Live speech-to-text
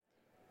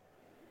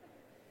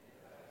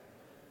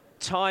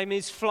Time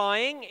is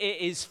flying.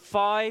 It is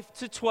 5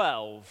 to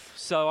 12,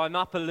 so I'm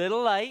up a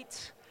little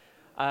late.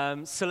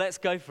 So let's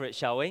go for it,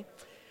 shall we?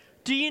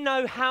 Do you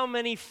know how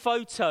many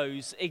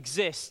photos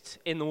exist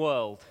in the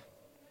world?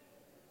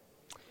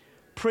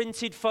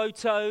 Printed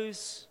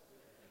photos,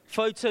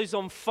 photos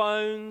on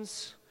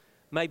phones,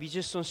 maybe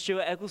just on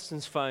Stuart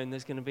Eggleston's phone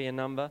there's going to be a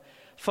number.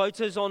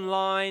 Photos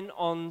online,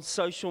 on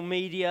social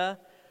media.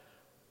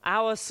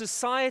 Our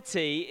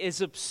society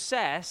is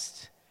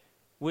obsessed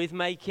with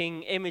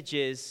making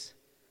images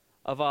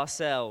of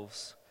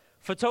ourselves.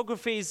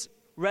 Photography is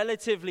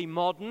relatively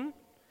modern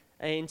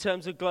in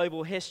terms of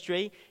global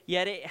history,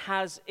 yet it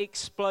has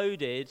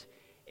exploded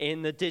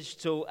in the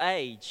digital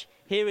age.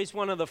 Here is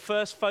one of the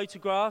first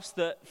photographs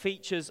that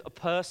features a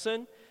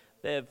person.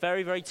 They're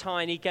very, very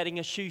tiny, getting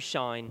a shoe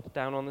shine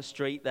down on the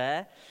street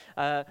there.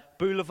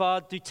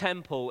 Boulevard du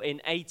Temple in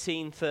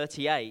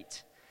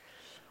 1838.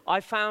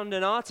 I found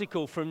an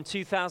article from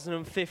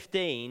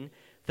 2015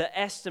 that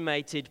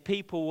estimated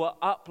people were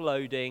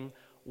uploading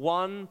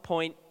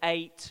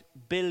 1.8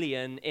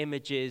 billion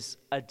images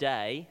a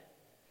day.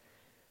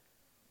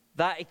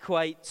 That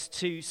equates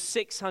to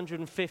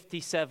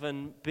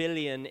 657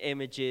 billion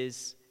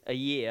images a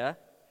year,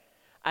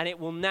 and it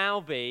will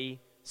now be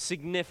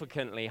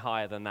significantly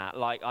higher than that.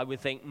 Like, I would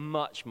think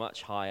much,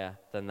 much higher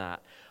than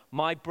that.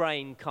 My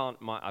brain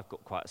I've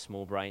got quite a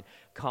small brain,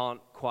 can't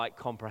quite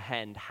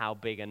comprehend how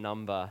big a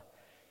number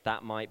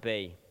that might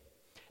be.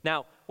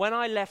 Now, when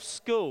I left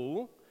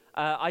school,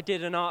 I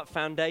did an art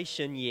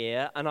foundation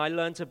year, and I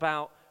learnt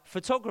about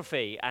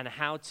photography and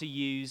how to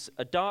use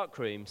a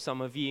darkroom. Some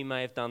of you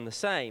may have done the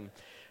same.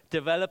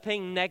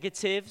 Developing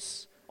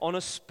negatives on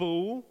a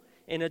spool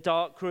in a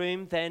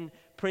darkroom, then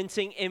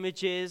printing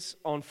images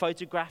on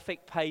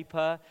photographic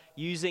paper,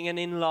 using an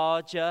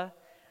enlarger,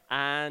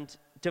 and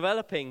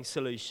developing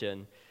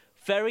solution.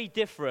 Very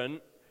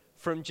different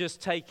from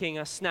just taking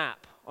a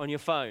snap on your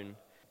phone.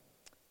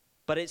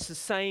 But it's the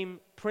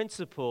same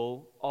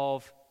principle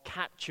of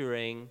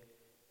capturing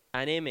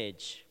an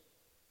image.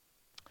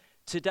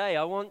 Today,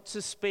 I want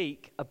to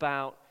speak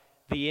about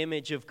the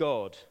image of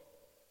God.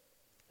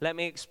 Let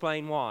me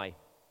explain why.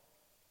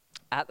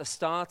 At the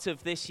start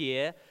of this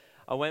year,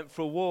 I went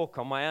for a walk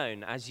on my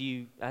own. As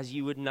you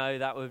would know,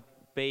 that would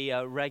be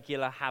a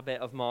regular habit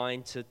of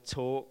mine, to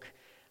talk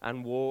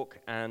and walk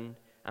and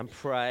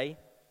pray.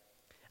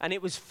 And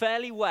it was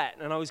fairly wet,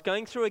 and I was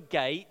going through a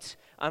gate,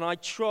 and I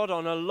trod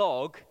on a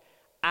log,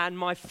 and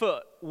my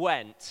foot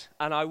went,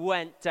 and I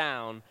went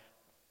down,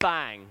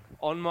 bang,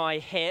 on my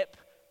hip.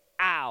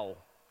 Ow,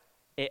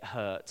 it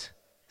hurt.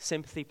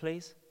 Sympathy,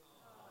 please?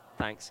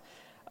 Thanks.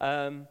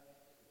 But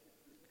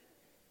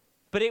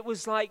it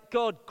was like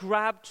God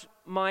grabbed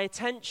my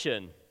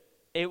attention.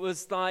 It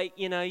was like,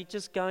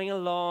 just going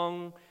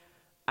along,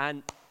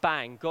 and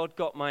bang, God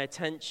got my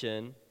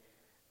attention,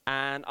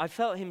 and I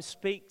felt him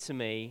speak to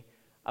me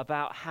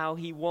about how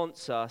he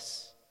wants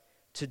us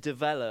to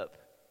develop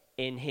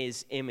in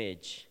his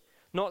image.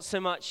 Not so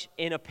much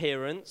in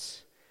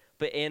appearance,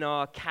 but in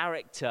our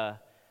character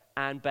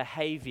and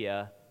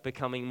behavior,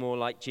 becoming more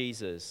like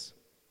Jesus.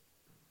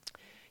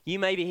 You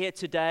may be here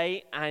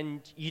today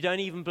and you don't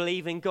even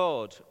believe in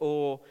God,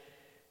 or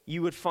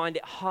you would find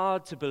it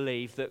hard to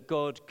believe that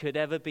God could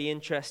ever be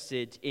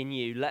interested in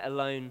you, let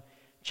alone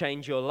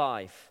change your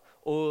life.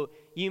 Or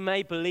you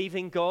may believe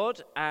in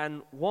God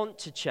and want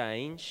to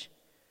change,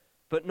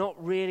 but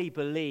not really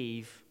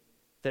believe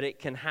that it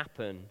can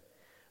happen.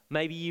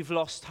 Maybe you've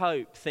lost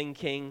hope,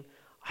 thinking,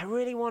 I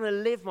really want to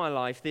live my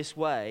life this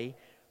way,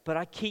 but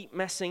I keep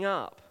messing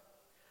up.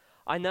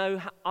 I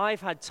know I've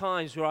had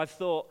times where I've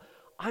thought,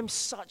 I'm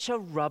such a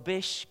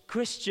rubbish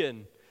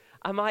Christian.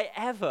 Am I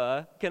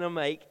ever going to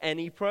make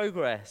any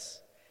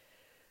progress?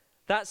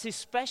 That's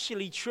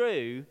especially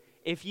true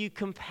if you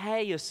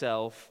compare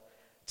yourself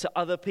to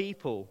other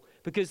people,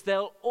 because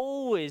there'll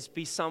always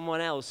be someone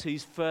else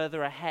who's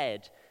further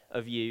ahead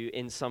of you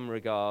in some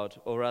regard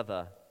or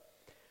other.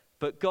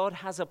 But God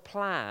has a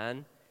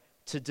plan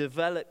to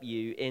develop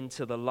you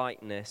into the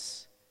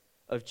likeness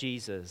of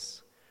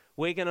Jesus.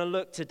 We're going to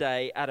look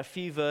today at a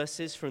few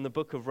verses from the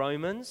book of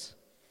Romans.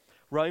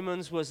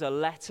 Romans was a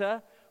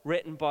letter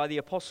written by the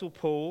Apostle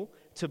Paul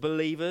to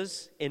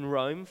believers in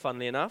Rome,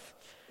 funnily enough.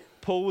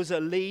 Paul was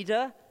a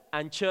leader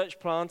and church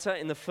planter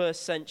in the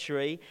first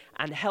century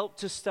and helped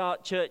to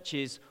start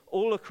churches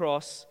all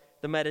across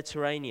the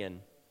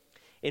Mediterranean.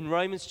 In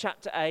Romans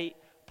chapter 8,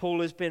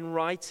 Paul has been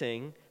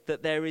writing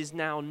that there is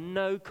now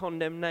no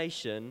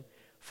condemnation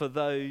for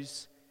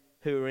those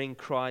who are in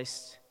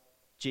Christ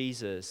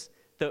Jesus,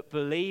 that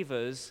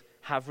believers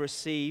have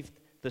received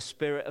the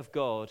Spirit of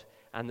God,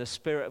 and the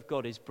Spirit of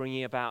God is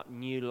bringing about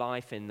new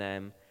life in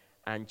them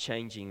and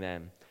changing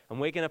them. And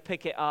we're going to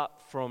pick it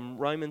up from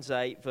Romans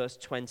 8, verse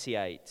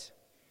 28.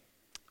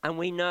 And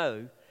we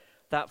know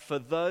that for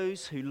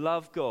those who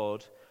love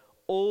God,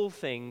 all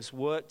things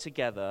work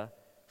together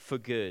for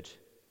good,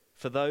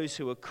 for those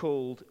who are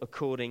called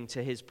according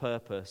to his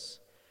purpose.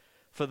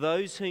 For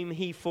those whom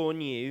he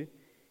foreknew,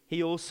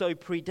 he also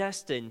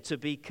predestined to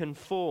be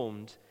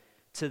conformed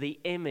to the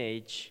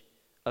image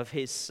of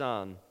his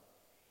Son,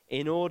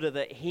 in order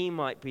that he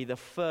might be the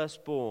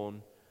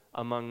firstborn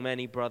among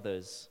many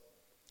brothers.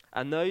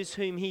 And those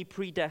whom he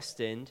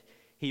predestined,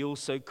 he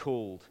also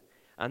called.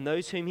 And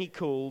those whom he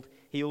called,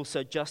 he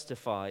also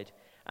justified.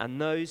 And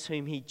those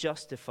whom he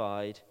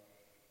justified,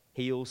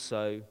 he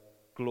also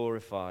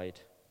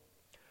glorified.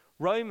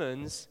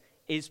 Romans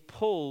is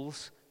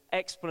Paul's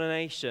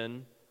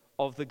explanation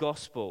of the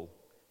gospel,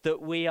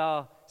 that we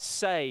are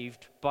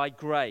saved by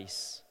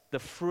grace, the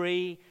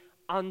free,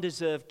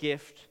 undeserved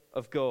gift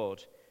of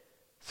God,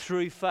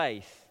 through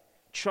faith,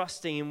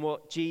 trusting in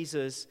what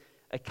Jesus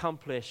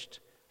accomplished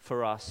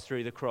for us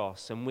through the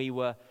cross. And we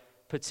were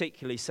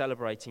particularly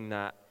celebrating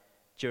that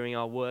during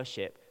our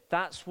worship.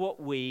 That's what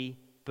we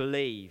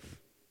believe.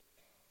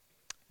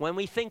 When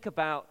we think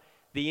about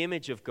the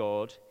image of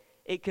God,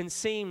 it can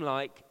seem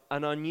like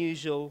an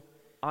unusual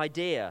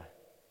idea.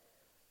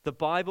 The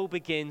Bible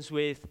begins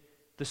with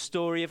the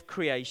story of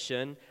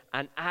creation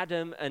and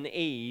Adam and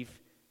Eve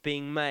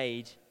being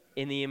made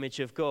in the image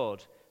of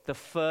God, the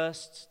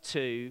first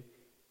two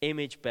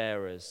image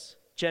bearers.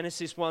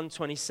 Genesis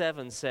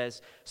 1:27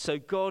 says, "So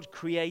God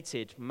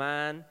created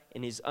man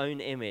in his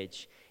own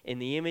image. In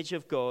the image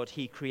of God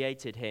he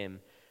created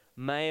him.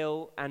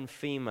 Male and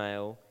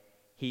female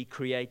he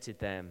created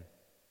them."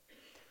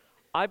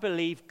 I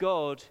believe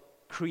God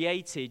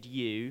created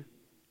you,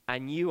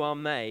 and you are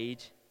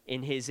made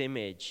in his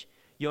image.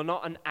 You're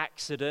not an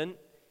accident.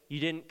 You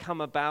didn't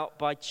come about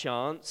by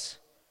chance.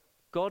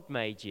 God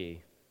made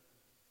you.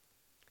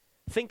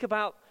 Think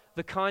about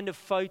the kind of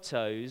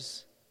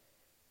photos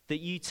that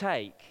you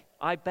take.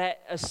 I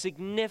bet a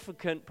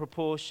significant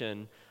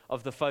proportion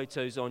of the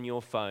photos on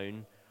your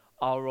phone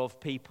are of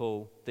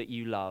people that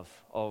you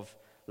love, of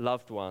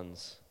loved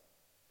ones.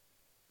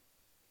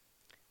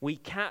 We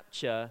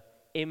capture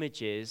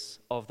images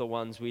of the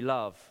ones we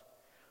love.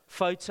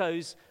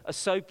 Photos are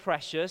so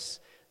precious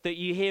that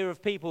you hear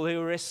of people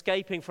who are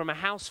escaping from a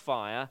house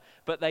fire,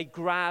 but they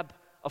grab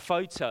a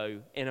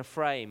photo in a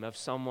frame of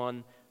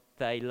someone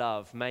they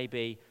love,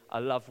 maybe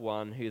a loved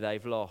one who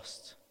they've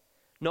lost.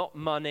 Not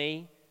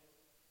money,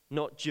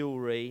 not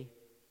jewelry,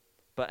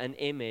 but an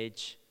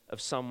image of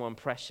someone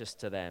precious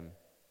to them.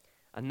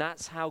 And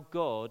that's how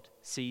God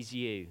sees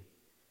you.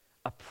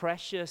 A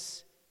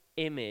precious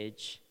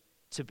image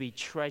to be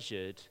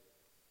treasured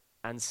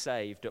and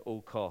saved at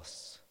all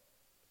costs.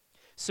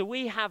 So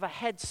we have a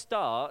head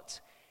start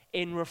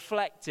in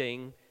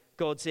reflecting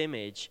God's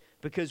image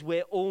because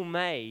we're all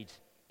made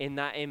in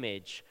that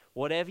image.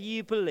 Whatever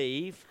you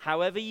believe,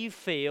 however you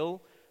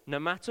feel, no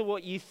matter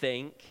what you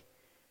think,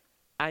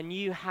 and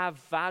you have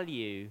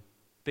value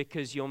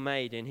because you're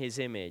made in his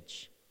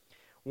image.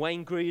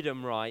 Wayne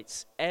Grudem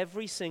writes,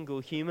 "Every single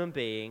human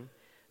being,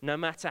 no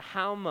matter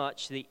how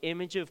much the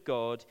image of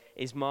God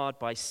is marred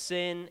by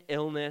sin,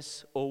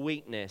 illness, or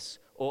weakness,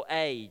 or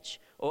age,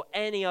 or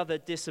any other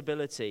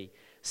disability,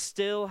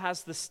 still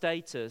has the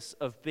status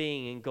of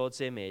being in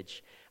God's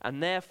image,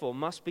 and therefore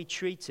must be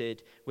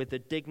treated with the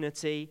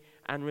dignity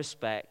and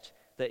respect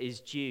that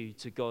is due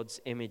to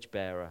God's image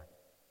bearer.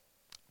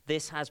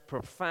 This has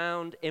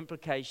profound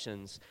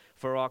implications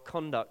for our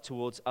conduct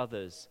towards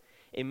others.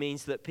 It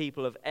means that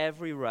people of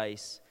every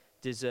race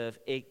deserve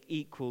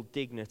equal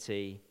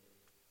dignity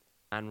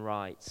and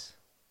rights."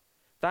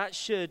 That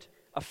should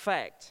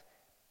affect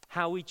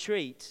how we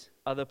treat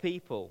other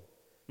people,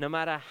 no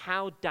matter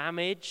how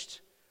damaged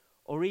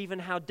or even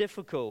how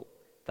difficult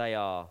they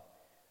are.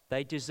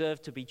 They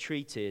deserve to be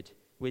treated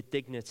with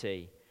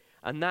dignity.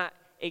 And that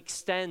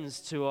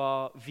extends to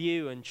our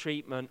view and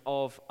treatment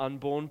of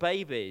unborn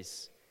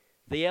babies,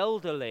 the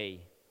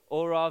elderly,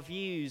 or our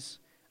views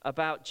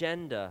about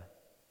gender.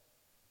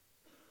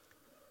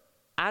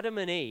 Adam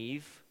and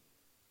Eve,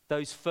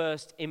 those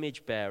first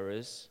image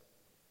bearers,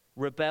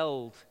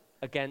 rebelled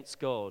against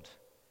God,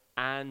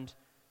 and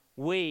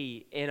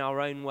we, in our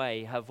own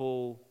way, have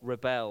all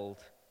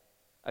rebelled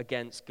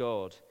against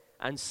God.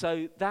 And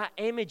so that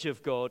image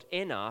of God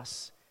in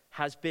us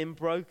has been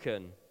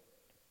broken.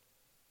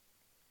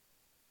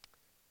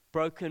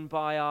 Broken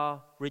by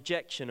our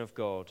rejection of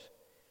God,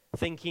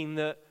 thinking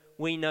that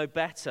we know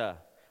better.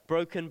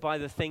 Broken by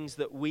the things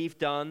that we've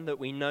done that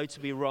we know to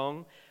be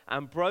wrong,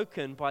 and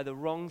broken by the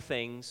wrong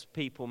things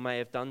people may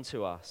have done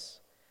to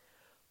us.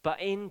 But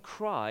in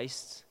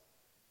Christ,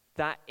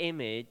 that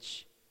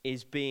image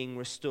is being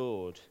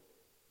restored.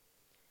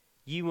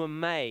 You were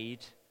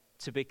made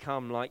to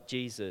become like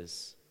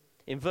Jesus.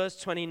 In verse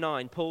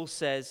 29, Paul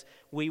says,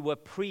 "We were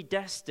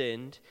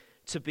predestined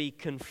to be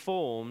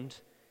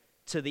conformed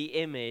to the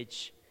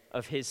image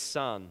of his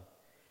Son."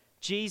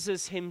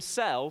 Jesus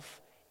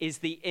himself is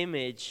the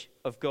image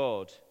of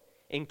God.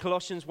 In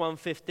Colossians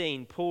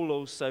 1:15, Paul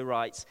also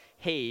writes,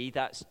 "He,"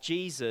 that's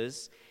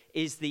Jesus,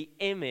 "is the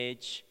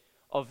image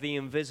of the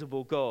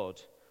invisible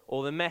God."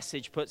 Or the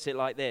Message puts it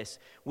like this: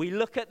 "We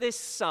look at this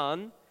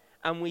Son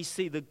and we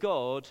see the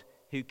God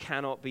who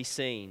cannot be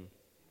seen."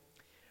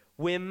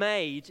 We're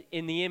made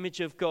in the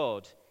image of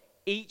God,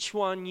 each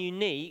one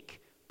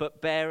unique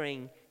but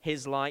bearing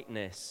his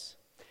likeness.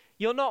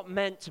 You're not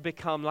meant to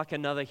become like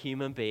another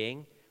human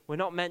being. We're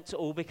not meant to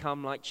all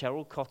become like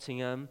Cheryl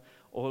Cottingham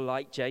or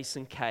like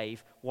Jason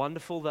Cave,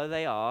 wonderful though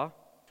they are,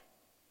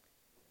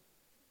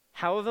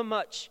 however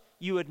much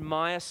you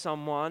admire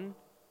someone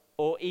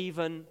or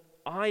even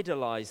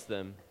idolize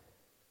them,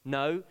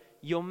 no,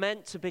 you're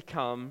meant to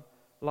become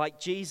like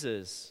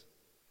Jesus.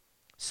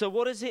 So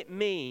what does it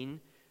mean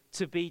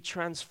to be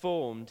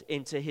transformed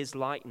into his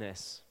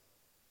likeness?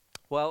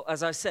 Well,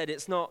 as I said,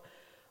 it's not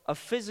a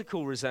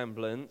physical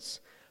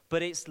resemblance,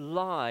 but it's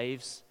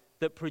lives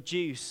that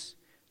produce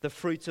the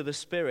fruit of the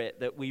Spirit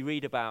that we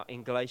read about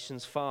in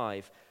Galatians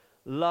 5.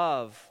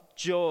 Love,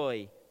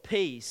 joy,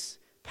 peace,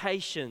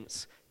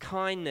 patience,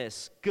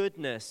 kindness,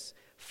 goodness,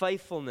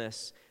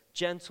 faithfulness,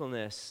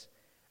 gentleness,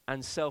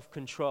 and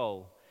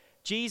self-control.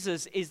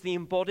 Jesus is the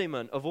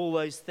embodiment of all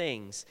those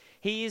things.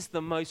 He is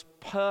the most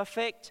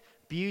perfect,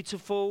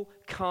 beautiful,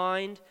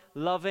 kind,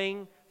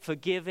 loving,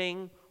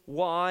 forgiving,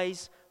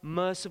 wise,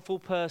 merciful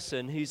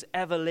person who's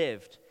ever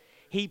lived.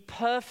 He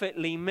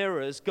perfectly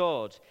mirrors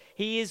God.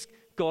 He is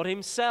God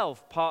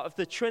himself, part of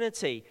the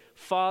Trinity,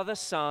 Father,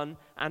 Son,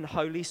 and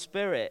Holy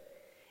Spirit.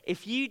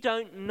 If you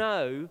don't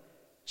know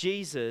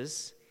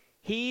Jesus,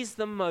 he's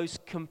the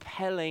most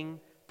compelling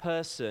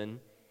person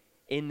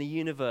in the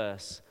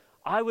universe.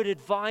 I would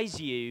advise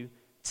you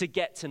to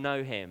get to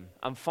know him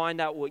and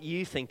find out what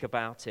you think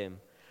about him.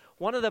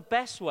 One of the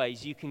best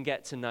ways you can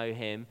get to know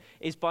him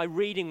is by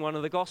reading one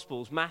of the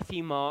Gospels,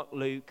 Matthew, Mark,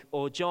 Luke,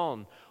 or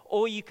John.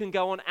 Or you can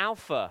go on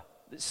Alpha,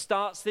 that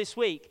starts this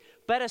week.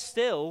 Better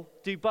still,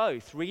 do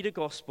both. Read a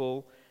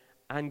Gospel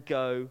and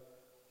go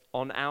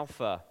on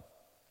Alpha.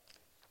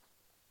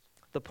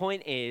 The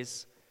point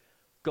is,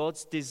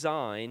 God's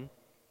design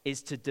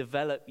is to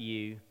develop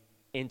you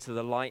into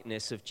the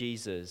likeness of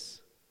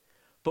Jesus.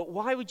 But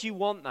why would you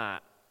want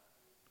that?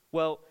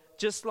 Well,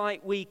 just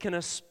like we can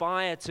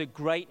aspire to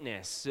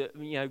greatness,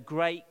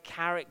 great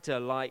character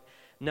like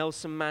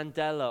Nelson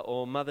Mandela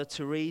or Mother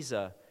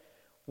Teresa,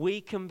 we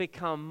can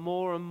become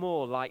more and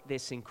more like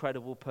this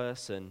incredible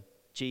person,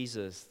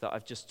 Jesus, that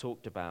I've just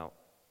talked about.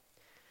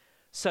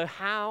 So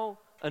how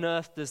on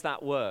earth does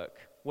that work?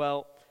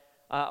 Well,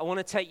 I want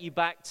to take you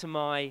back to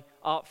my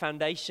Art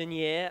Foundation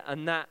year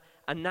and that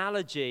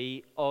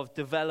analogy of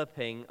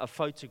developing a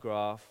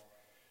photograph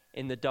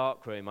in the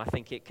darkroom. I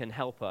think it can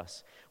help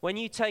us. When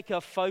you take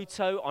a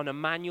photo on a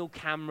manual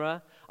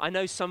camera, I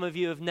know some of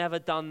you have never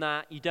done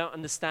that. You don't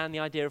understand the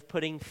idea of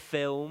putting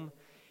film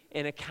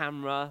in a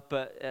camera,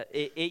 but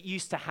it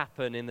used to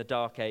happen in the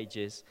dark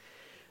ages.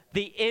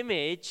 The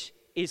image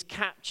is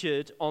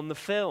captured on the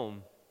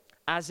film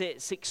as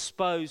it's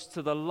exposed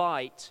to the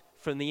light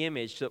from the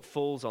image that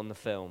falls on the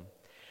film.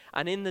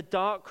 And in the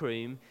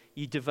darkroom,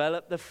 you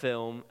develop the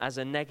film as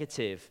a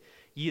negative.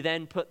 You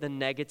then put the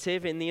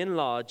negative in the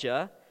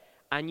enlarger,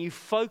 and you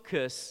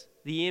focus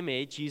the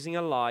image using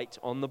a light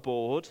on the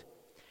board,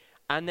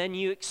 and then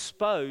you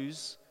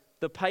expose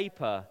the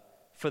paper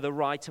for the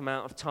right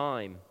amount of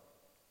time.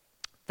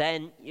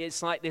 Then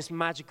it's like this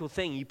magical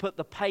thing. You put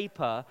the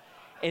paper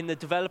in the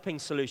developing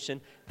solution.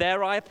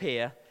 There I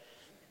appear.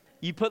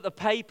 You put the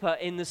paper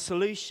in the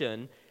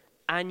solution,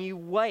 and you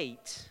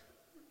wait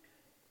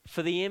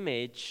for the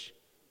image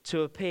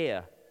to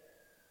appear.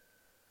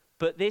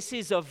 But this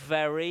is a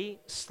very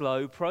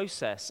slow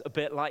process, a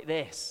bit like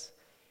this.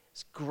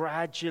 It's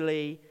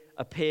gradually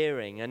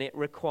appearing, and it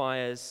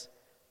requires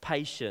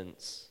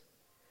patience.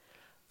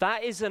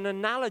 That is an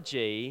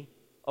analogy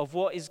of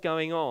what is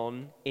going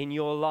on in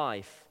your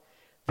life.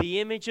 The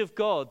image of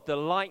God, the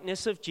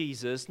likeness of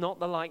Jesus, not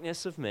the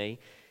likeness of me,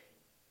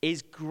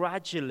 is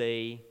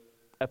gradually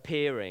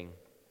appearing.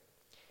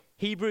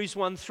 Hebrews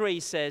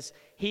 1:3 says,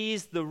 he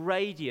is the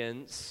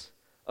radiance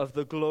of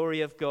the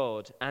glory of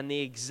God and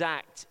the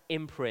exact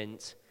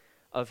imprint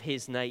of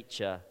his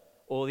nature.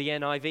 Or the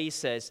NIV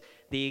says,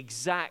 the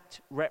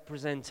exact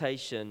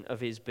representation of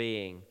his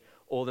being.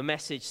 Or the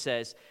Message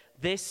says,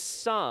 this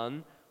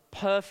Son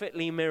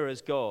perfectly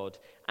mirrors God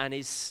and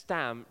is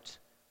stamped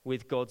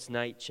with God's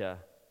nature.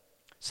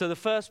 So the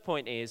first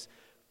point is,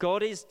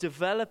 God is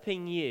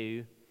developing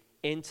you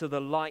into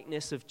the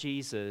likeness of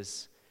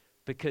Jesus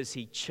because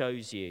he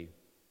chose you.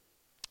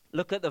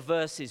 Look at the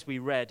verses we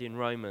read in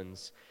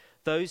Romans.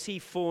 Those he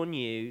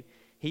foreknew,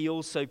 he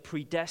also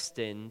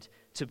predestined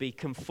to be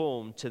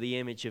conformed to the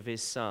image of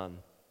his Son.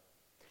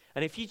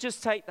 And if you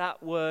just take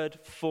that word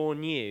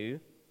foreknew,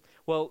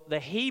 well, the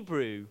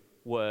Hebrew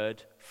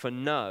word for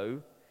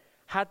know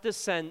had the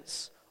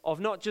sense of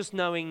not just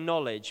knowing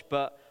knowledge,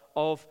 but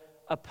of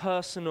a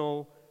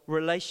personal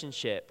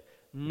relationship,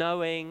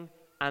 knowing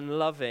and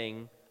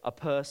loving a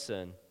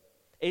person.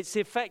 It's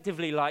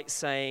effectively like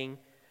saying,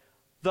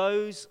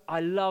 those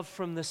I love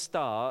from the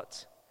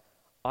start,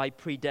 I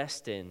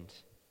predestined.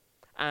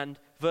 And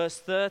verse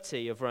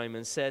 30 of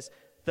Romans says,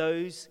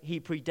 those he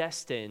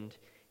predestined,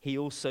 he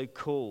also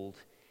called.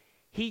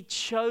 He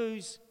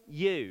chose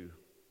you.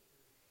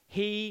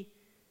 He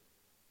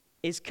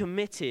is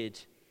committed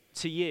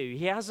to you.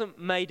 He hasn't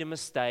made a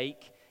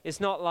mistake. It's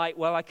not like,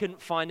 well, I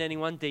couldn't find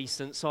anyone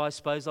decent, so I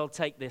suppose I'll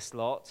take this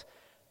lot.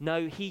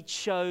 No, he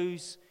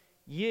chose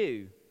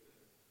you.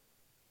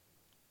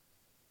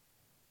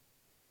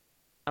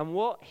 And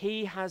what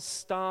he has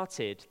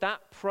started,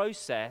 that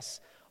process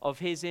of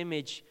his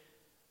image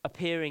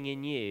appearing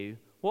in you,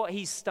 what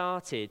he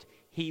started,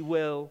 he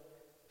will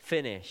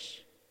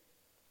finish.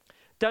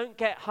 Don't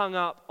get hung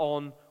up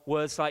on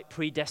words like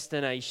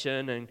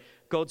predestination and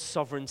God's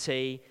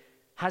sovereignty.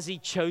 Has he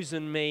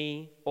chosen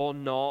me or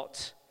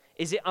not?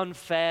 Is it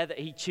unfair that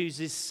he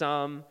chooses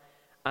some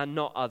and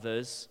not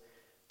others?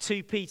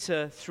 2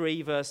 Peter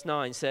 3 verse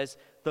 9 says,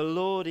 "The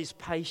Lord is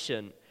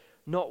patient,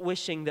 not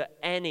wishing that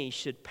any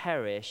should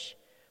perish,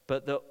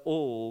 but that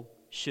all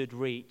should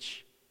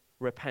reach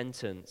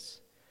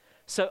repentance."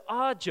 So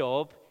our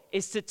job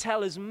is to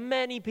tell as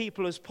many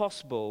people as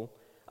possible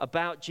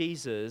about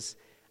Jesus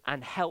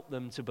and help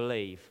them to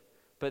believe.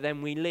 But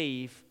then we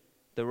leave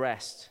the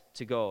rest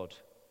to God.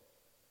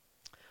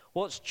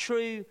 What's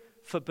true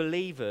for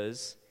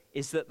believers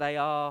is that they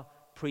are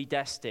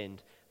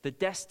predestined. The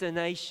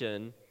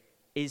destination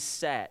is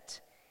set.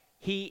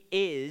 He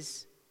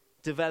is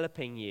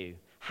developing you.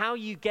 How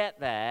you get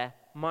there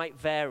might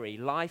vary.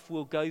 Life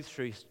will go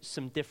through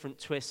some different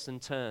twists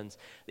and turns.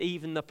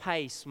 Even the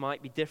pace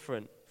might be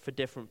different for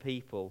different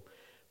people,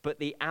 but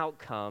the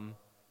outcome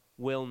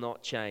will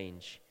not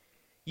change.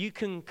 You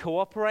can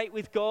cooperate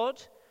with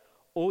God,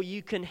 or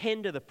you can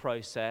hinder the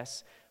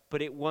process,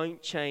 but it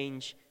won't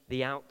change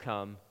the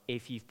outcome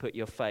if you've put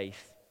your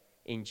faith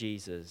in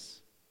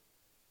Jesus.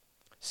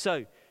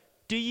 So,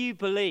 do you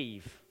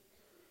believe?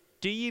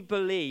 Do you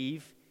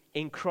believe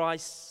in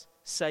Christ's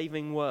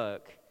saving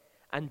work?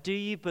 And do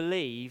you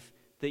believe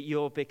that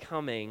you're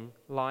becoming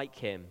like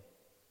him?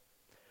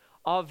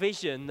 Our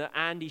vision that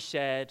Andy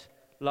shared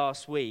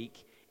last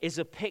week is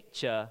a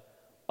picture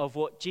of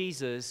what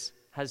Jesus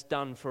has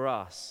done for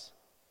us.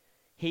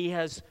 He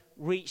has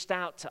reached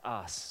out to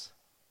us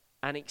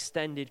and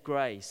extended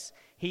grace.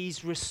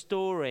 He's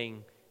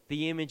restoring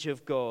the image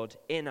of God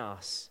in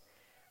us,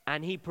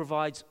 and he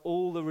provides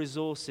all the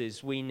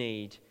resources we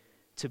need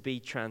to be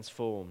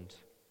transformed.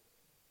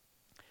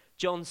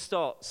 John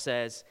Stott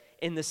says,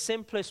 in the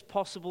simplest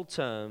possible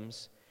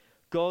terms,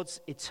 God's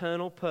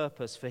eternal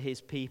purpose for his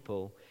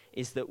people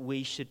is that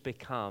we should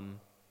become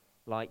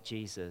like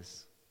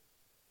Jesus.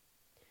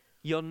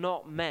 You're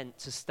not meant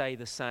to stay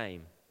the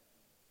same.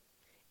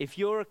 If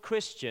you're a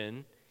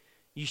Christian,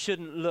 you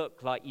shouldn't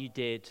look like you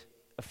did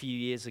a few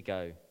years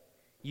ago.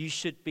 You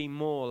should be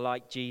more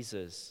like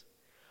Jesus.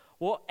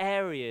 What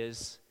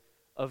areas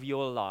of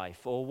your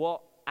life or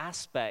what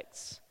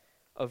aspects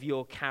of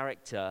your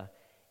character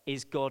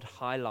is God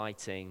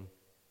highlighting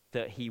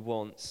that he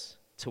wants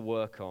to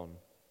work on?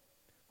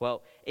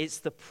 Well, it's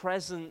the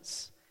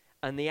presence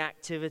and the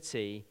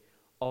activity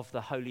of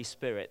the Holy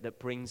Spirit that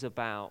brings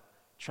about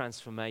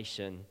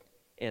transformation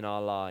in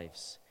our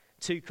lives.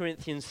 2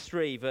 Corinthians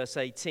 3 verse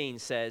 18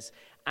 says,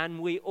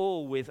 "And we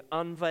all with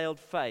unveiled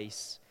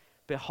face,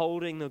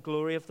 beholding the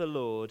glory of the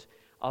Lord,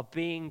 are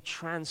being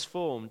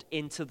transformed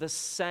into the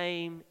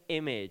same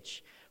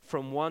image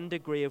from one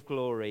degree of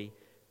glory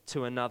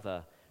to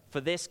another.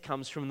 For this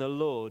comes from the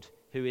Lord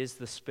who is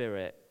the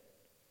Spirit."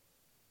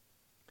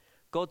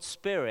 God's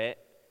Spirit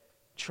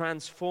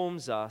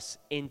transforms us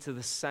into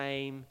the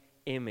same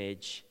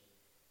image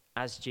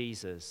as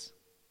Jesus.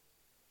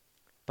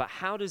 But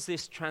how does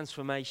this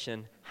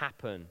transformation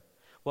happen?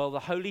 Well, the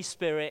Holy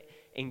Spirit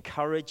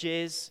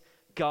encourages,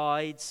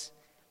 guides,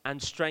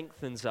 and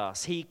strengthens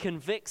us. He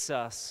convicts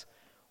us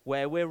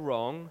where we're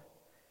wrong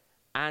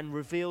and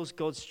reveals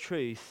God's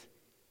truth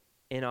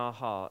in our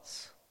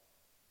hearts.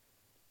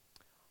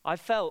 I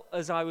felt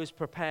as I was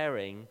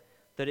preparing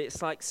that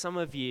it's like some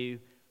of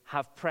you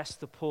have pressed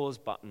the pause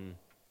button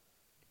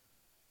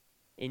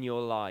in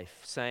your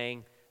life,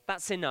 saying,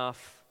 that's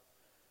enough.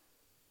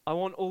 I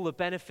want all the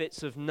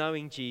benefits of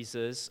knowing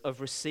Jesus,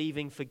 of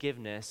receiving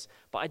forgiveness,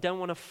 but I don't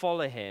want to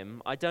follow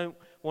him. I don't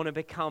want to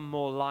become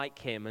more like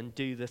him and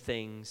do the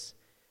things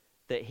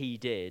that he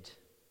did.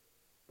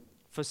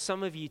 For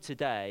some of you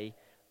today,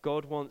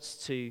 God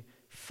wants to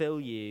fill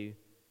you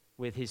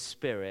with his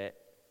Spirit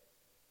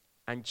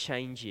and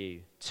change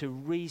you, to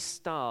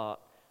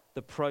restart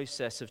the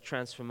process of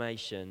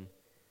transformation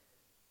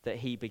that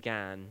he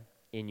began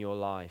in your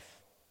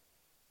life.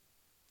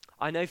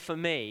 I know for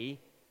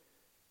me,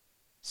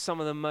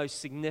 some of the most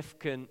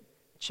significant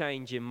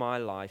change in my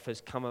life has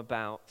come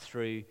about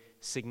through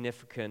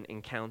significant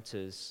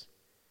encounters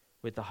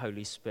with the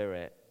Holy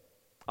Spirit.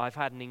 I've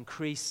had an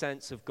increased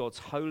sense of God's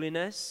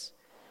holiness,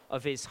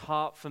 of his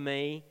heart for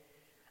me,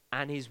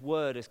 and his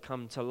word has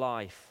come to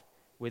life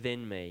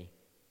within me.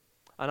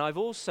 And I've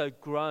also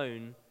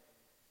grown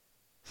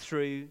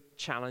through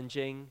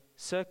challenging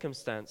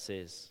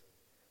circumstances.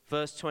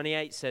 Verse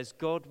 28 says,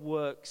 God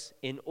works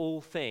in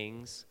all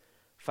things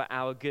for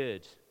our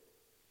good.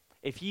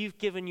 If you've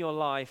given your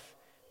life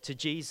to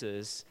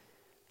Jesus,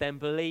 then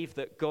believe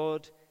that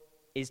God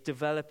is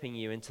developing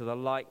you into the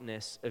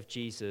likeness of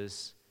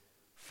Jesus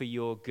for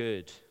your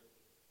good.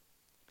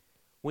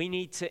 We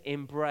need to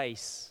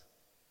embrace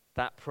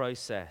that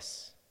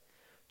process.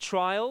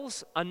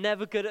 Trials are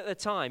never good at the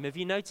time. Have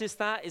you noticed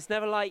that? It's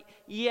never like,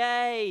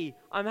 yay,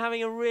 I'm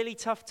having a really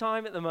tough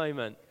time at the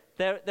moment.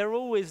 They're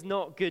always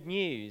not good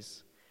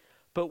news.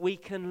 but we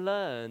can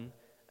learn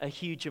a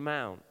huge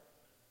amount.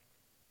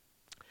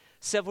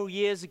 Several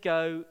years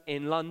ago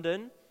in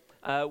London,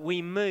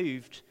 we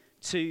moved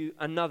to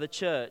another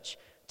church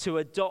to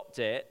adopt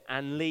it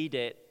and lead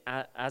it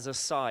as a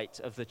site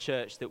of the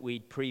church that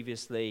we'd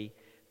previously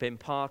been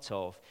part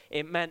of.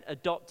 It meant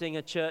adopting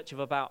a church of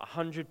about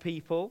 100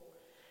 people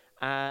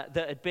that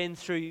had been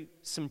through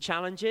some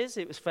challenges,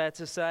 it was fair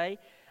to say,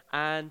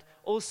 and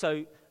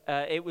also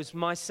it was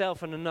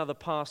myself and another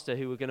pastor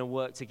who were going to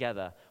work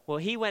together. Well,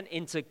 he went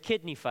into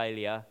kidney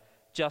failure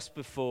just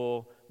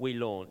before we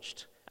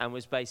launched and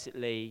was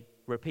basically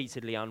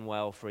repeatedly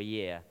unwell for a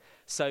year.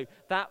 So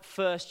that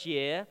first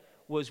year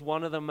was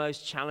one of the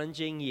most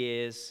challenging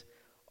years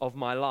of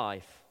my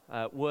life,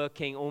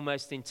 working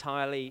almost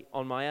entirely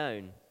on my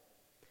own.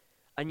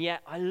 And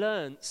yet I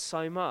learned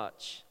so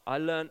much. I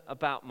learned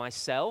about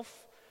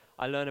myself.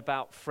 I learned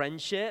about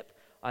friendship.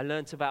 I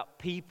learned about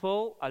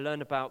people. I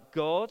learned about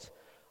God.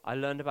 I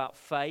learned about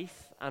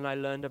faith. And I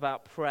learned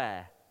about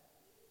prayer.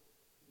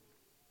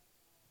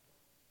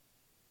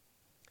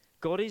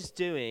 God is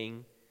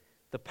doing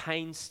the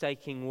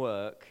painstaking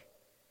work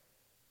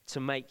to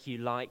make you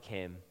like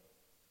him.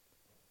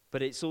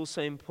 But it's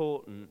also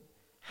important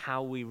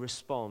how we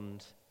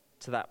respond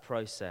to that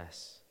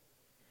process.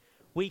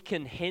 We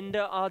can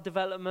hinder our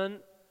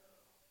development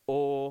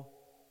or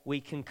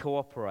we can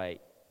cooperate.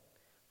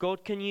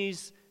 God can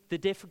use the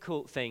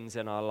difficult things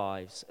in our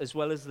lives as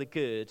well as the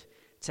good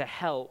to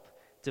help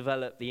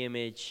develop the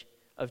image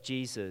of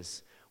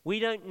Jesus. We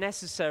don't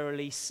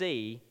necessarily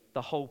see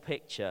the whole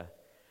picture,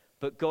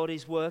 but God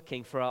is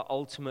working for our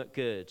ultimate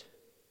good.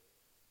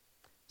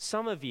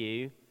 Some of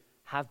you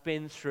have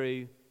been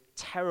through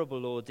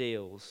terrible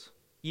ordeals.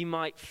 You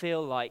might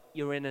feel like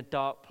you're in a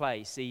dark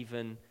place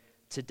even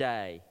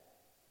today,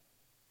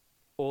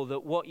 or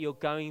that what you're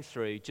going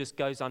through just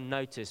goes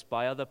unnoticed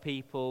by other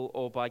people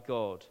or by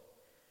God.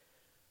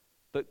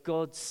 But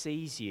God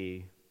sees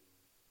you,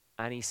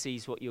 and he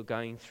sees what you're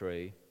going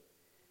through,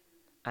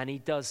 and he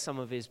does some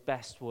of his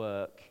best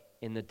work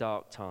in the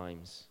dark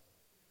times.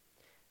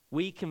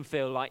 We can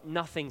feel like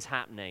nothing's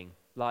happening,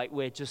 like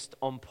we're just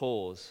on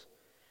pause.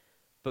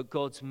 But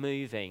God's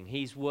moving.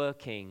 He's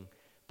working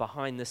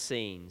behind the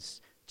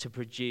scenes to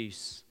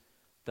produce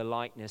the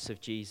likeness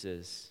of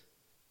Jesus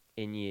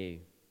in you.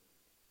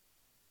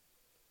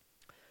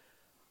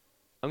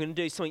 I'm going to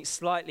do something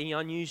slightly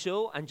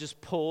unusual and just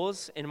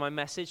pause in my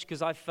message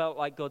because I felt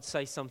like God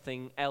say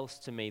something else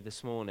to me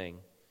this morning.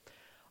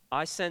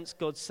 I sensed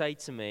God say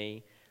to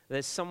me,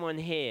 there's someone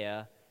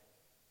here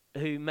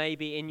who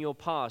maybe in your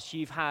past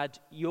you've had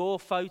your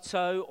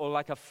photo or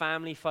like a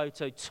family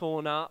photo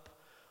torn up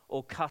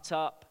or cut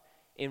up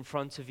in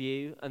front of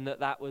you, and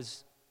that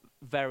was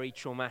very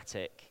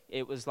traumatic.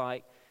 It was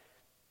like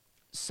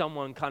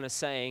someone kind of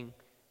saying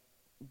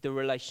the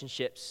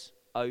relationship's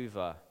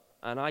over.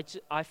 And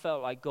I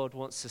felt like God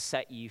wants to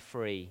set you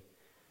free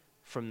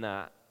from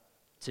that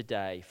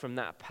today, from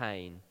that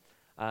pain.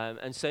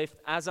 And so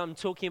as I'm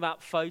talking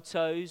about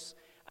photos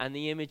and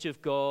the image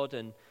of God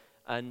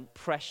and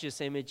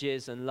precious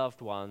images and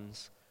loved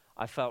ones,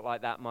 I felt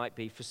like that might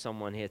be for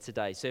someone here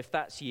today. So if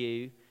that's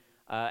you,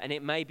 and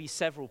it may be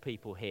several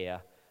people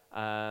here,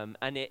 and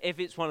if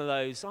it's one of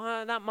those,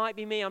 that might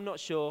be me, I'm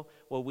not sure,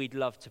 well, we'd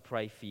love to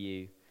pray for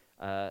you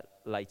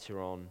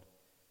later on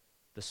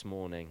this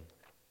morning.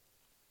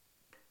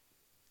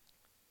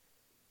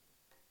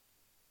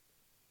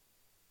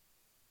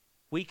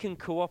 We can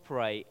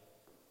cooperate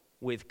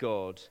with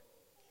God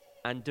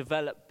and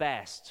develop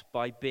best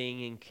by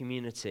being in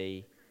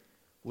community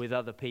with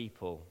other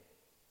people.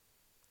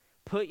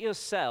 Put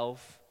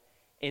yourself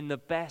in the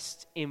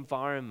best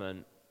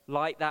environment,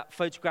 like that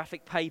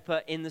photographic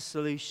paper in the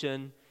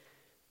solution,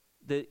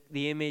 the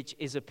image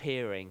is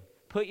appearing.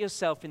 Put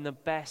yourself in the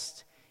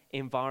best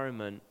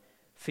environment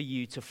for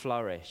you to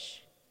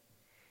flourish.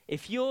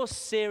 If you're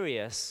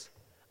serious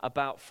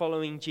about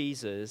following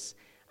Jesus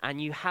and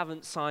you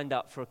haven't signed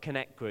up for a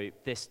Connect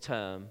group this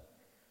term,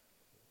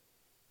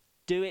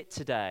 do it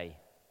today.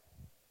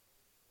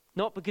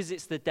 Not because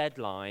it's the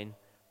deadline,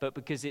 but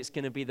because it's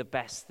going to be the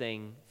best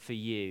thing for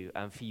you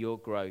and for your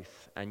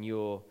growth and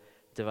your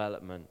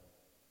development.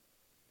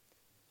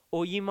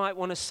 Or you might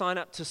want to sign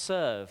up to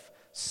serve.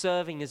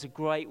 Serving is a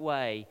great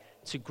way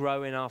to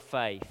grow in our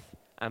faith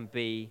and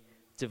be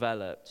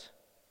developed.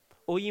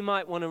 Or you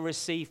might want to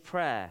receive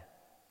prayer.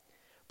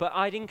 But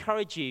I'd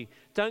encourage you,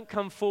 don't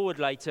come forward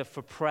later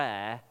for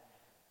prayer.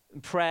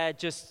 Prayer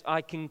just,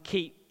 I can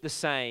keep the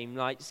same,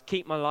 like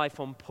keep my life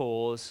on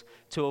pause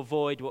to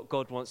avoid what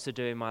God wants to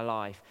do in my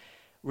life.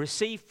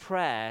 Receive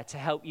prayer to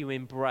help you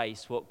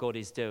embrace what God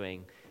is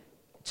doing,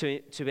 to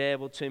be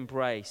able to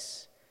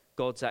embrace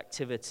God's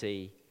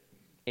activity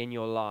in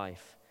your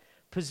life.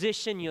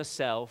 Position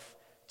yourself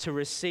to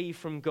receive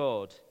from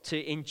God, to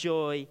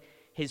enjoy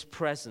his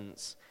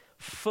presence,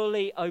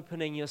 fully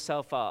opening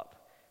yourself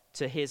up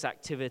to his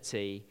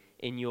activity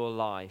in your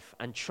life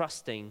and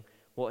trusting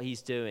what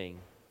he's doing.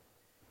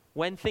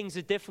 When things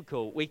are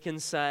difficult, we can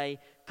say,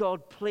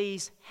 God,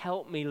 please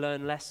help me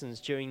learn lessons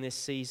during this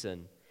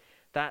season.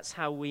 That's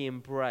how we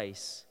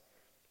embrace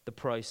the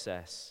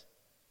process.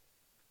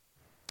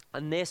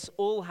 And this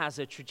all has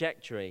a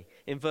trajectory.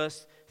 In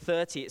verse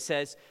 30 it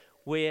says,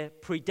 we're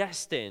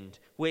predestined,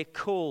 we're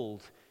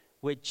called,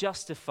 we're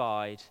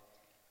justified,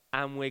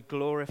 and we're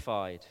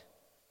glorified.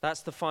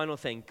 That's the final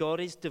thing. God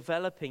is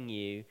developing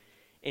you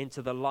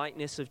into the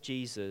likeness of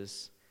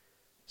Jesus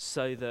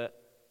so that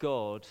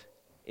God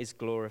is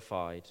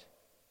glorified.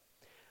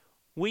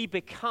 We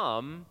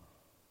become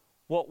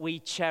what we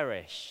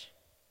cherish.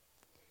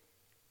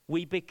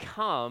 We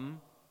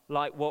become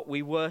like what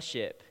we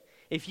worship.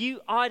 If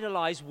you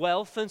idolize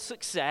wealth and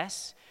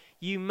success,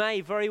 you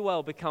may very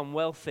well become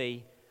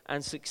wealthy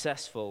and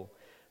successful,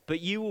 but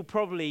you will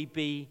probably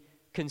be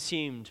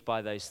consumed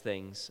by those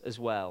things as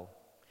well.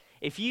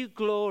 If you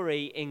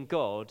glory in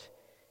God,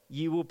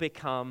 you will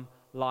become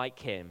like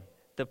him.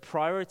 The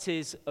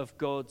priorities of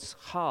God's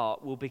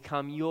heart will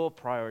become your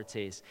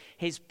priorities.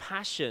 His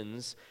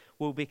passions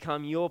will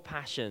become your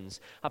passions.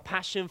 A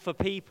passion for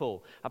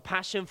people, a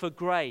passion for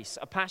grace,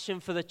 a passion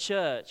for the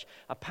church,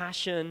 a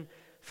passion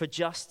for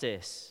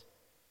justice.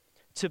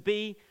 To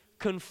be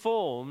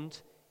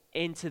conformed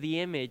into the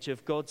image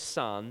of God's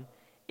Son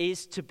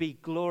is to be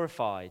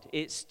glorified.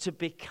 It's to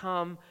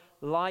become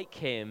like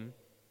him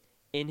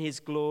in his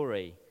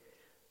glory.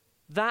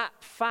 That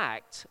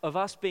fact of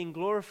us being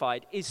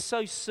glorified is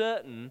so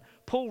certain,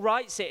 Paul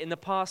writes it in the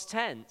past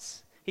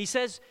tense. He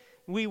says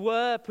we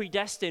were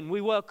predestined,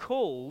 we were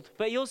called,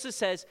 but he also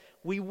says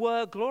we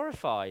were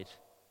glorified.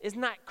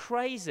 Isn't that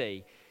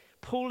crazy?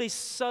 Paul is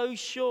so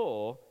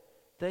sure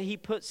that he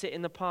puts it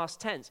in the past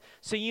tense.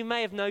 So you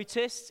may have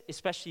noticed,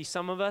 especially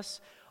some of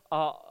us,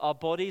 our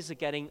bodies are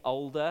getting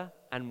older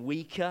and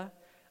weaker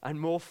and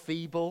more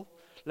feeble,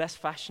 less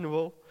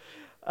fashionable.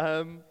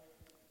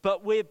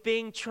 But we're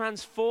being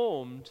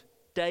transformed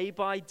day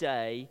by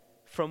day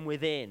from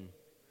within.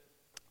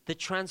 The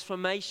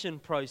transformation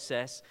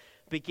process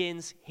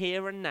begins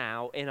here and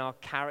now in our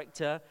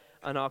character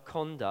and our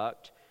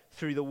conduct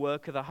through the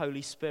work of the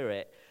Holy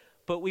Spirit.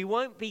 But we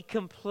won't be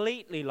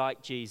completely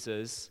like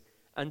Jesus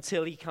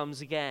until he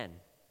comes again.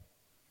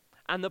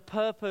 And the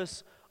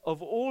purpose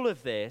of all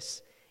of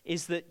this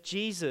is that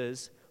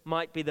Jesus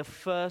might be the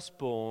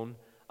firstborn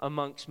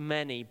amongst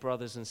many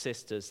brothers and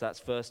sisters. That's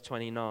verse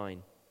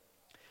 29.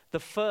 The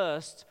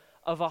first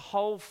of a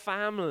whole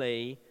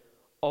family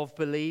of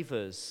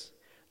believers.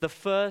 The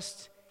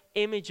first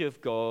image of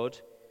God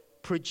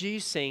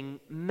producing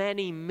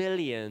many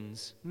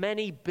millions,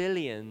 many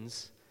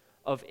billions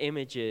of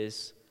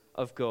images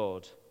of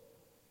God.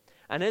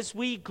 And as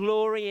we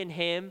glory in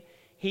him,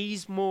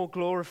 he's more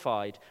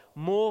glorified.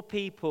 More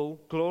people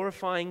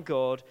glorifying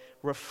God,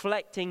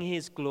 reflecting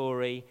his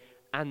glory,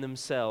 and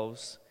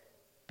themselves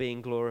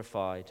being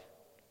glorified.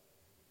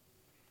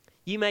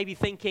 You may be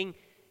thinking,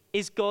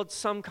 is God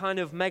some kind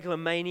of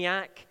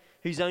megalomaniac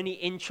who's only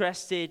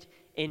interested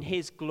in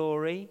his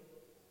glory?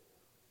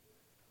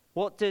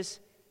 What does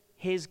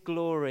his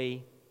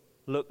glory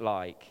look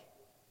like?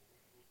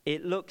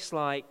 It looks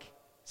like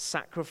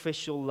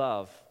sacrificial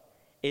love.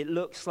 It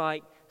looks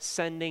like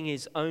sending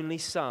his only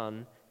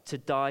son to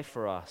die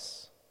for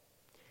us.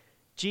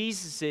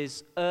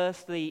 Jesus'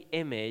 earthly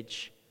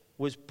image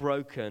was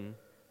broken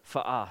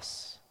for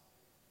us.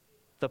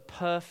 The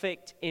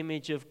perfect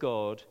image of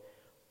God,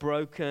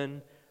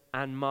 broken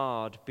and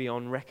marred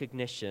beyond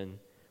recognition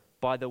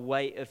by the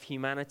weight of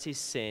humanity's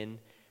sin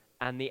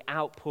and the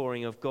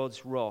outpouring of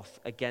God's wrath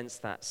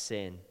against that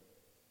sin.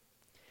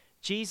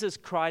 Jesus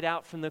cried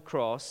out from the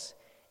cross,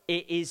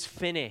 "It is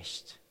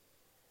finished,"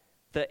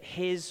 that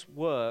his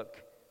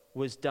work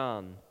was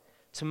done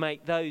to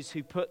make those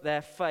who put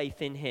their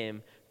faith in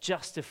him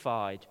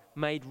justified,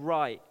 made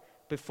right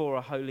before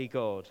a holy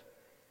God.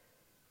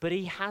 But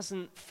he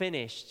hasn't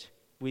finished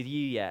with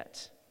you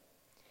yet.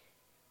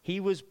 He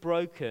was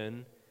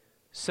broken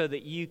so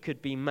that you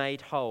could be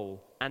made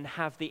whole and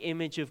have the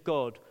image of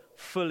God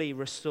fully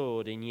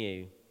restored in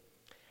you.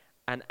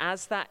 And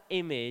as that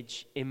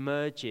image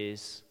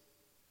emerges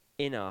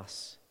in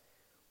us,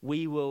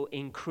 we will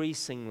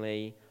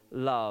increasingly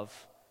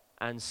love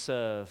and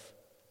serve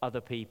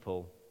other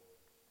people.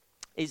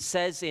 It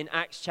says in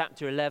Acts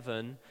chapter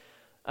 11,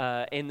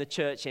 in the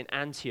church in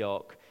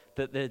Antioch,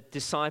 that the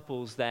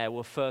disciples there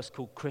were first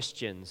called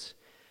Christians.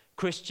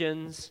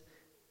 Christians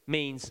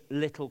means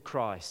little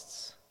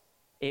Christs.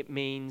 It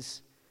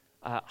means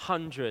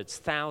hundreds,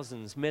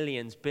 thousands,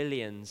 millions,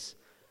 billions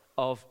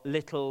of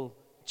little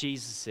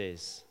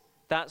Jesuses.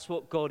 That's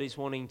what God is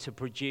wanting to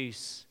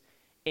produce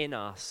in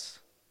us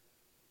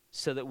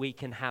so that we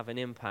can have an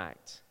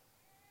impact.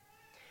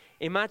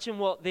 Imagine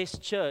what this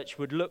church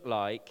would look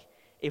like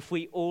if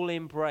we all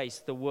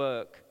embraced the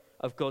work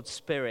of God's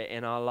Spirit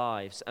in our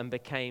lives and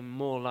became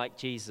more like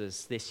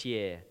Jesus this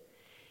year.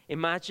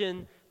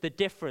 Imagine the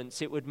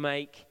difference it would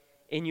make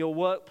in your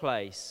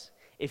workplace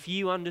if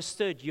you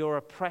understood you're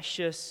a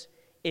precious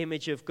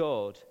image of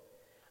God,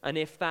 and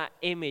if that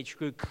image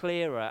grew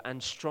clearer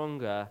and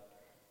stronger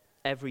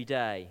every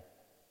day.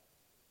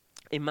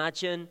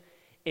 Imagine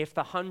if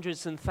the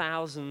hundreds and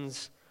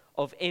thousands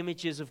of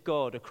images of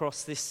God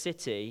across this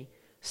city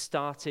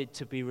started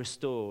to be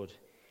restored.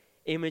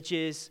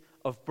 Images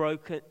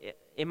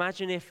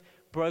imagine if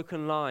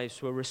broken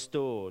lives were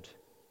restored.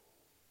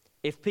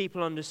 If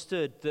people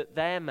understood that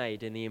they're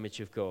made in the image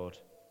of God.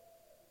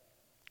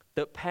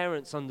 That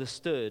parents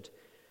understood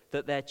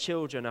that their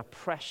children are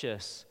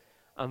precious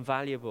and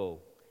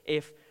valuable.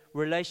 If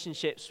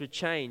relationships would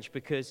change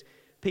because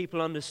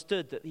people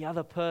understood that the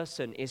other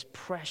person is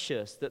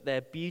precious, that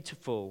they're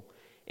beautiful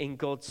in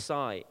God's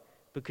sight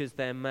because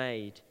they're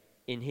made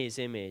in his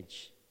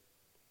image.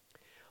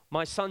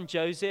 My son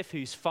Joseph,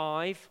 who's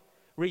 5,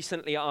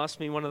 recently asked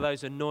me one of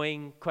those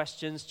annoying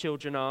questions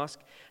children ask.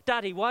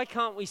 Daddy, why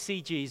can't we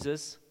see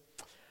Jesus?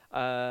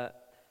 So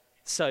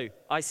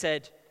I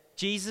said,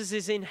 Jesus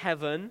is in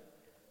heaven,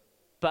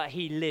 but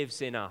he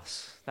lives in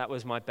us. That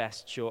was my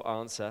best short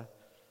answer.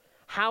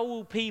 How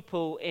will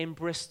people in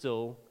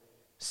Bristol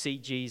see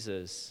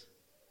Jesus?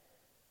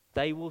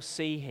 They will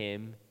see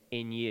him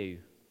in you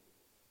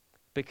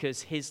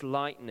because his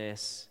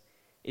likeness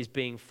is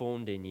being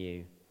formed in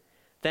you.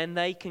 Then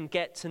they can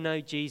get to know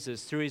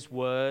Jesus through his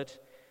word.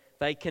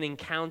 They can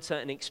encounter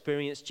and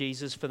experience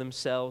Jesus for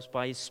themselves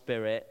by his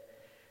Spirit.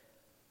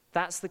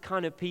 That's the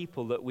kind of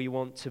people that we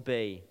want to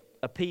be.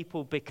 A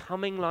people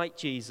becoming like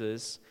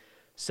Jesus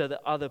so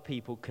that other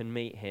people can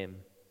meet him.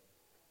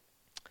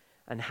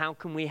 And how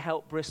can we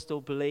help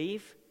Bristol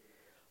believe?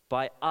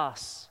 By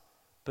us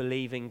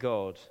believing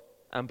God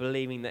and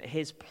believing that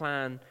his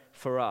plan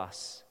for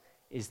us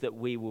is that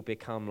we will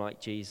become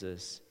like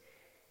Jesus.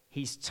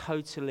 He's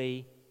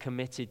totally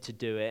committed to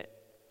do it,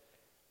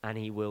 and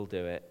he will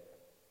do it.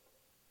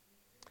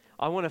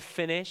 I want to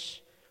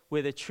finish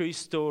with a true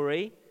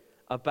story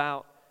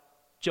about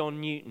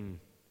John Newton,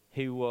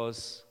 who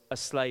was a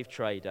slave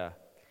trader.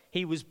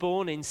 He was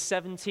born in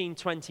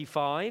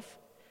 1725,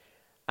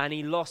 and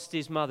he lost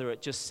his mother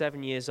at just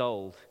 7 years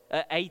old.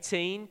 At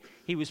 18,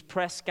 he was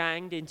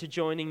press-ganged into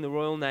joining the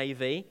Royal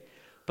Navy,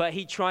 but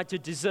he tried to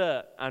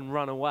desert and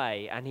run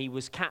away, and he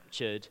was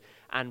captured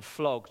and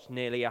flogged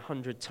nearly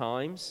 100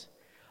 times.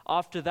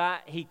 After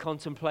that, he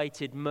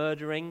contemplated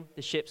murdering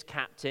the ship's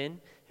captain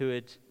who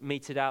had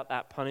meted out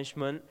that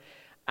punishment,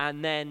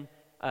 and then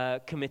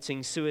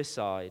committing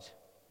suicide.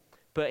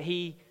 But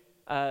he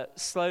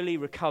slowly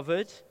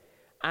recovered,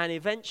 and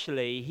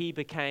eventually he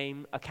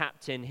became a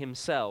captain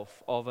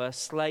himself of a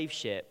slave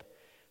ship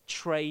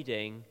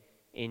trading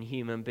in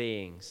human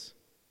beings.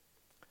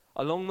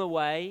 Along the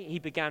way, he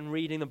began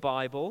reading the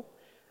Bible,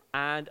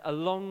 and a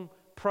long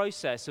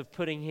process of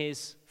putting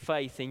his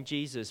faith in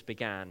Jesus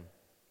began.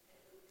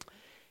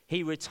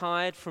 He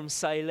retired from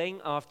sailing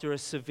after a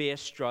severe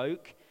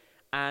stroke,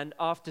 and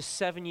after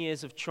 7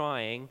 years of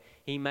trying,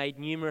 he made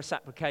numerous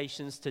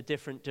applications to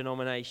different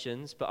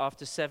denominations, but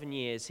after 7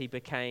 years, he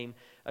became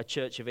a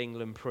Church of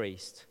England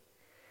priest.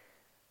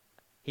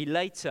 He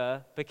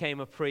later became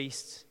a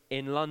priest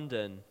in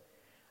London,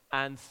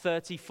 and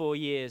 34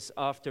 years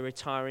after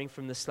retiring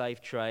from the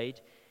slave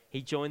trade,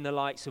 he joined the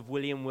likes of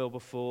William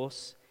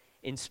Wilberforce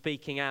in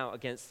speaking out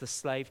against the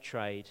slave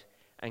trade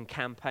and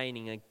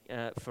campaigning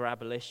for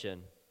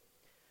abolition.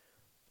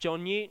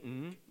 John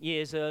Newton,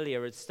 years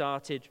earlier, had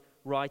started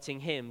writing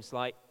hymns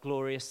like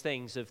Glorious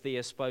Things of Thee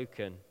Are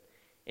Spoken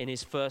in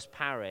his first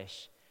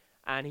parish,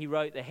 and he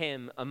wrote the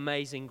hymn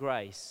Amazing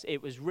Grace.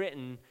 It was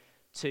written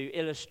to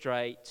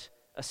illustrate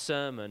a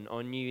sermon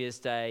on New Year's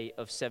Day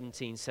of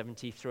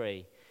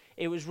 1773.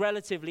 It was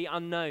relatively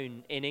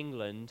unknown in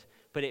England,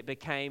 but it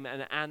became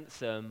an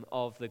anthem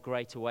of the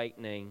Great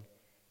Awakening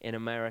in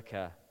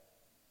America.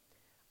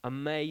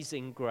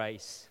 Amazing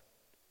grace.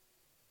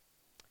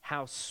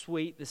 How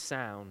sweet the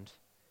sound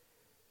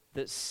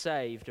that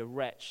saved a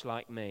wretch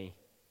like me.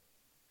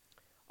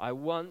 I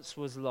once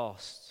was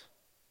lost,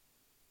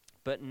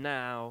 but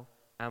now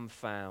am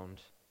found.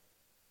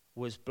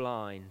 Was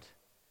blind,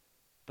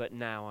 but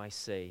now I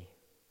see.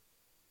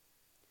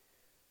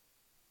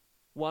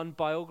 One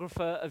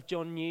biographer of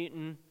John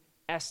Newton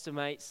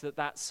estimates that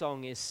that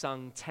song is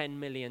sung 10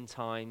 million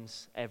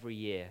times every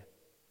year.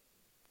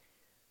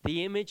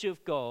 The image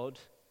of God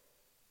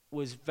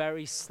was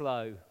very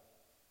slow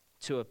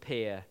to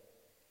appear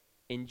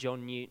in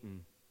John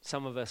Newton.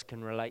 Some of us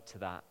can relate to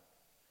that.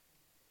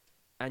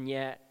 And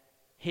yet,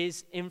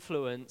 his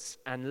influence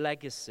and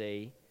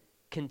legacy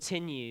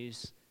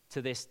continues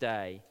to this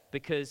day,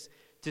 because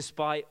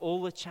despite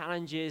all the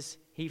challenges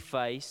he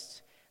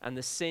faced and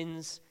the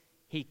sins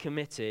he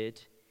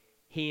committed,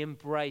 he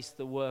embraced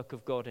the work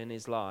of God in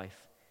his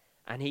life,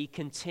 and he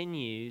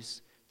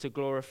continues to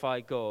glorify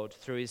God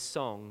through his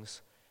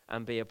songs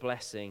and be a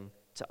blessing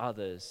to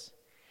others.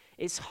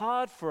 It's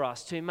hard for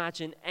us to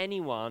imagine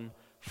anyone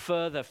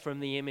further from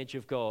the image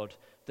of God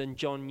than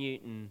John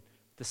Newton,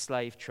 the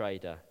slave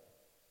trader.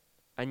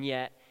 And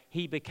yet,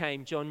 he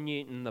became John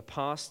Newton, the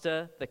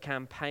pastor, the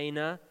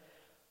campaigner,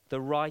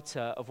 the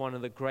writer of one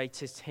of the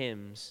greatest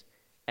hymns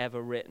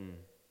ever written.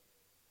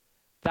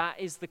 That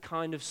is the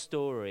kind of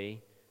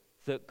story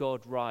that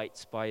God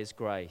writes by his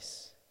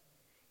grace.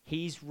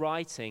 He's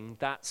writing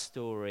that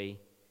story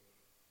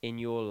in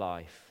your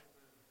life.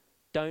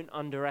 Don't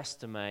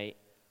underestimate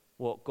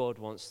what God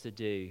wants to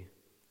do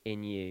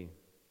in you.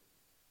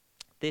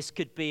 This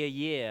could be a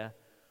year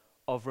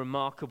of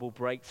remarkable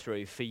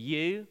breakthrough for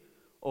you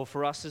or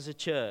for us as a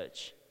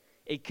church.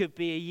 It could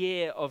be a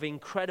year of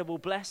incredible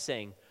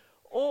blessing,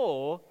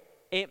 or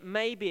it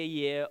may be a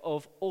year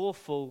of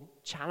awful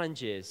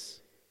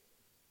challenges.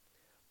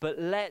 But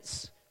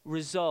let's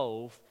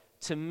resolve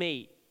to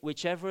meet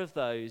whichever of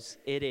those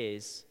it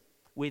is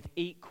with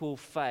equal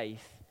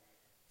faith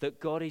that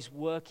God is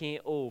working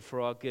it all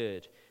for our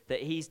good,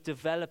 that he's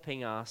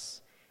developing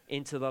us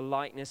into the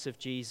likeness of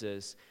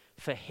Jesus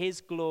for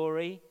his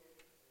glory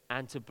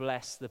and to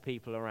bless the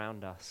people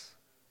around us.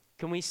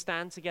 Can we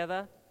stand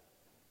together?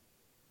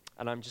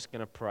 And I'm just going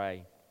to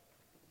pray.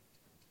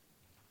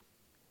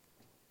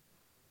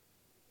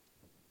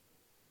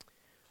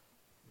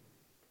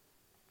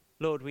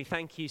 Lord, we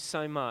thank you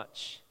so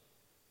much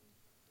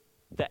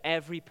that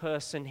every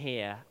person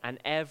here and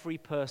every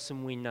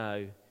person we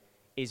know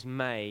is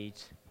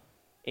made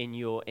in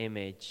your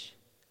image,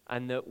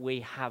 and that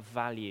we have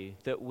value,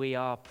 that we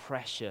are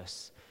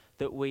precious,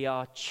 that we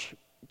are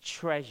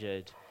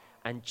treasured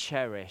and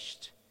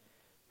cherished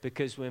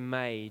because we're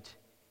made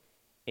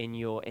in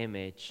your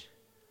image.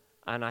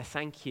 And I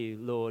thank you,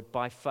 Lord,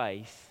 by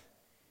faith,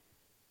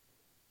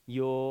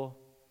 your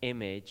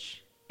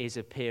image is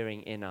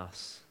appearing in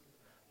us.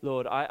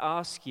 Lord, I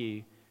ask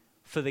you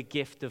for the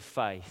gift of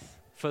faith,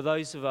 for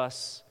those of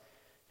us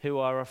who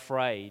are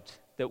afraid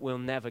that we'll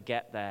never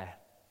get there,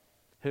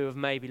 who have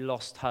maybe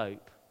lost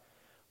hope.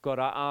 God,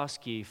 I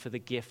ask you for the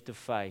gift of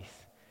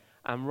faith.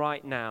 And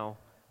right now,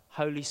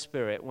 Holy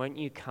Spirit, won't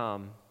you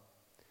come?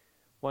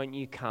 Won't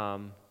you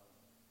come?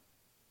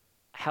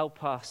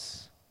 Help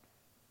us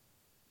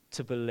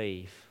to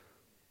believe.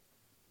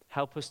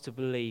 Help us to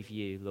believe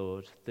you,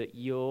 Lord, that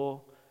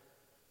your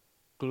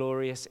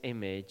glorious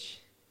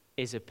image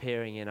is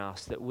appearing in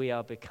us, that we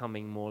are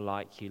becoming more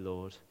like you,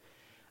 Lord.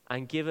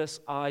 And give us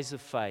eyes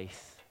of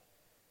faith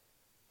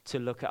to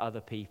look at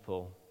other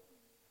people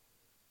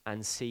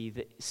and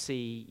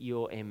see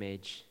your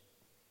image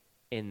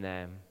in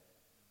them.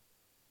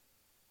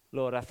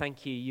 Lord, I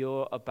thank you,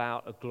 you're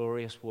about a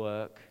glorious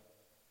work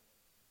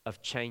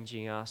of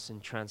changing us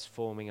and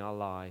transforming our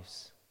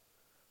lives.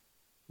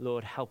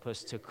 Lord, help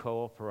us to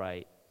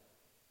cooperate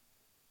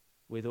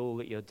with all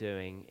that you're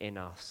doing in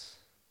us.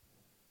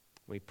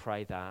 We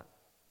pray that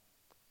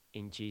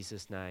in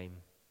Jesus' name.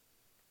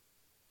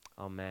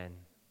 Amen.